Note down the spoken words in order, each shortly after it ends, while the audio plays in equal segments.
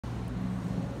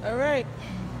All right,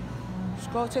 let's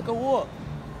go take a walk.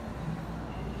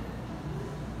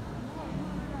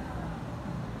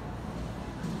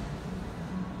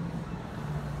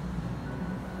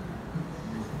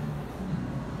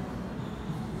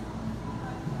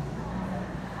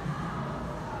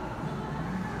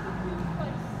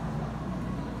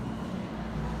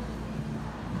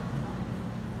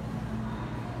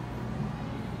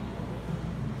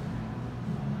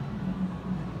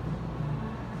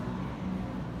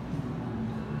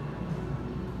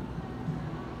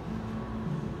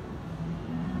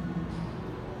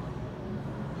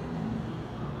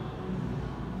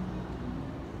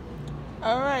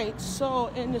 All right,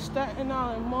 so in the Staten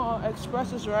Island Mall,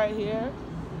 Express is right here,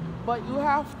 but you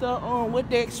have to, with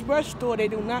the Express store, they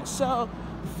do not sell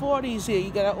 40s here.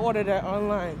 You gotta order that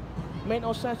online. Make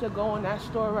no sense to go in that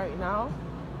store right now.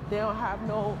 They don't have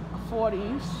no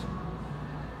 40s.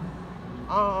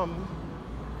 Um,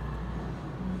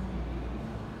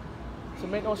 so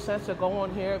make no sense to go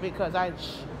on here because I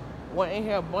went in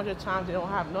here a bunch of times. They don't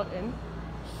have nothing.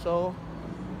 So,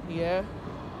 yeah.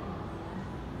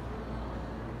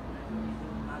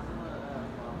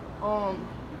 Um,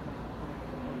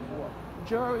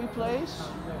 Jewelry place.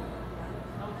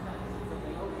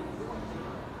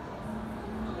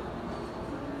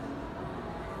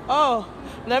 Oh,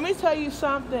 let me tell you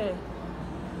something,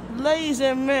 ladies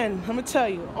and men. I'm gonna tell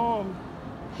you.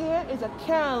 Here is a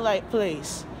candlelight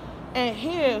place, and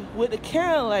here with the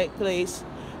candlelight place,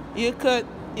 you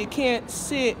can't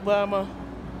see it, but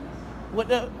with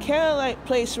the candlelight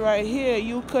place right here,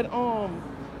 you could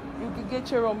get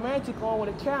your romantic on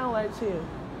with the candlelights here.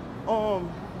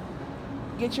 Um,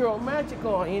 get your romantic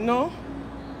on, you know.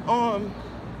 Um,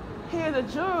 Here's a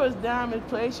jeweler's diamond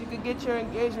place. You can get your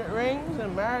engagement rings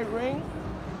and married ring,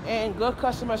 and good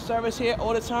customer service here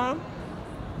all the time.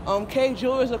 K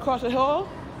Jewelers across the hall.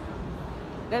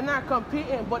 They're not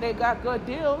competing, but they got good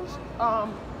deals.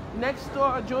 Next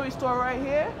door, a jewelry store right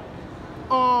here.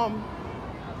 Um,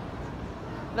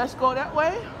 let's go that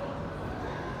way.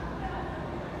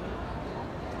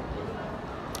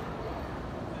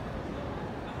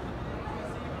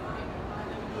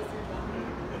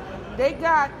 They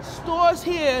got stores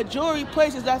here, jewelry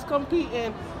places that's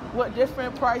competing with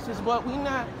different prices, but we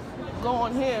not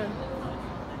going here.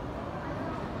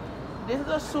 This is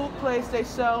a suit place. They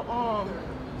sell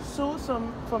suits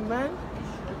for men.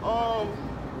 Um,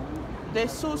 their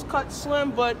suits cut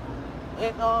slim, but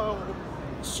it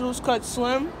suits cut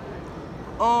slim.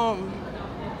 Um,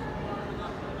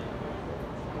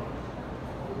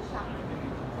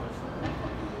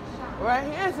 right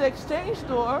here is the exchange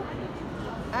store,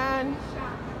 and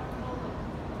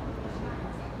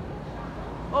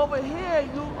over here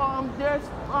there's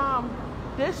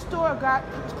this store got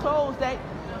clothes that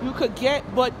you could get,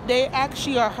 but they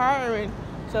actually are hiring.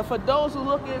 So for those who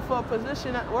looking for a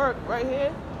position at work, right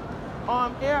here,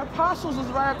 Air Apostles is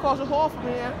right across the hall from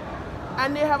here,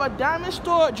 and they have a diamond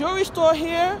store, jewelry store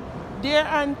here, there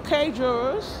and K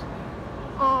Jewelers.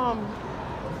 Um,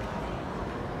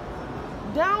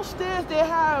 Downstairs they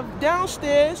have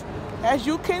as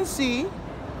you can see.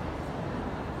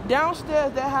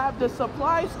 Downstairs they have the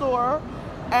supply store,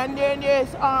 and then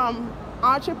there's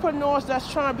entrepreneurs that's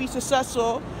trying to be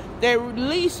successful. They're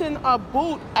leasing a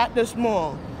boot at this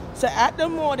mall. So at the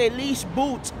mall they lease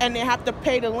boots, and they have to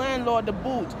pay the landlord the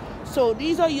boots. So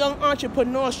these are young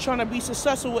entrepreneurs trying to be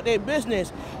successful with their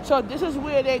business. So this is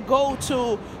where they go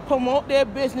to promote their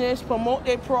business, promote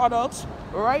their products,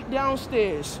 right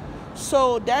downstairs.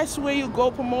 So that's where you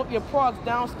go promote your products,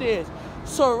 downstairs.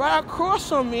 So right across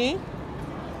from me,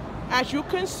 as you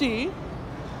can see,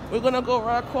 we're gonna go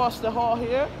right across the hall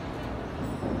here.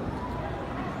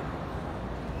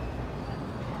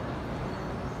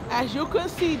 As you can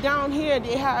see down here,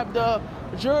 they have the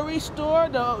jewelry store,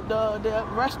 the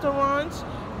restaurants.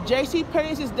 J.C.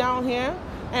 Penney's is down here.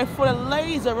 And for the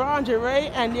ladies, the lingerie,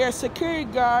 and their security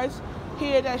guards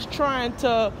here that's trying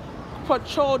to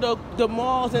patrol the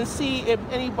malls and see if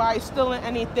anybody's stealing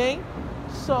anything.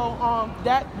 So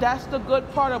that's the good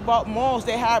part about malls.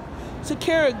 They have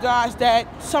security guards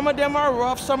that some of them are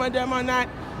rough, some of them are not,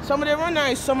 some of them are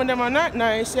nice, some of them are not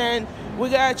nice, and we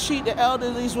gotta treat the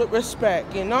elderlies with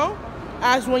respect, you know,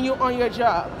 as when you're on your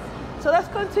job. So let's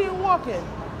continue walking.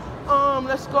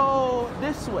 Let's go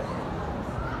this way.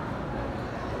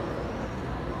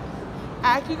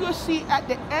 As you can see at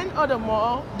the end of the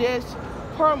mall, there's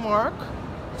Permark.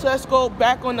 So let's go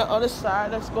back on the other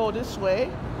side. Let's go this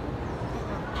way.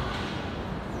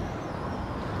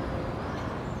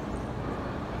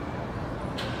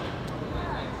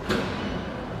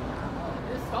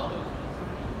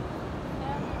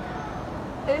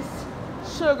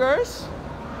 It's Sugars.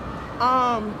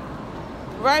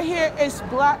 Right here is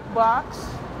Black Box.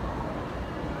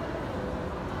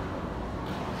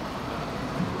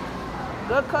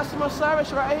 Good customer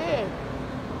service right here.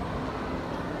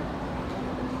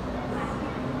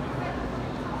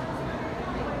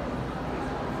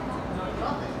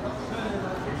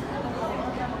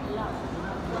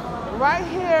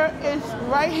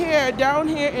 Right here, down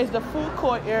here is the food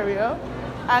court area.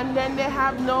 And then they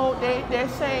have they're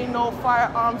saying no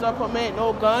firearms are permitted,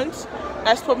 no guns.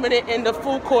 That's permitted in the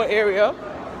food court area.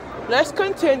 Let's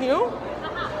continue.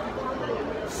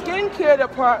 Skincare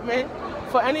department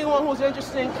for anyone who's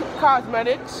interested in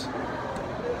cosmetics.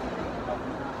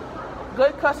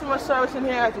 Good customer service in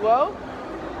here as well.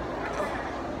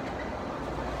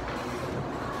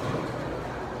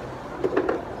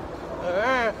 All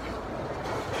right.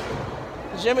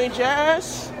 Jimmy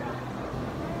Jazz.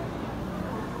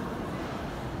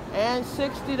 And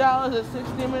 $60 in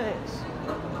 60 minutes.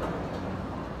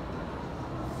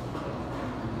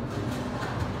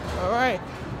 All right.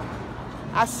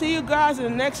 I'll see you guys in the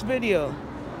next video.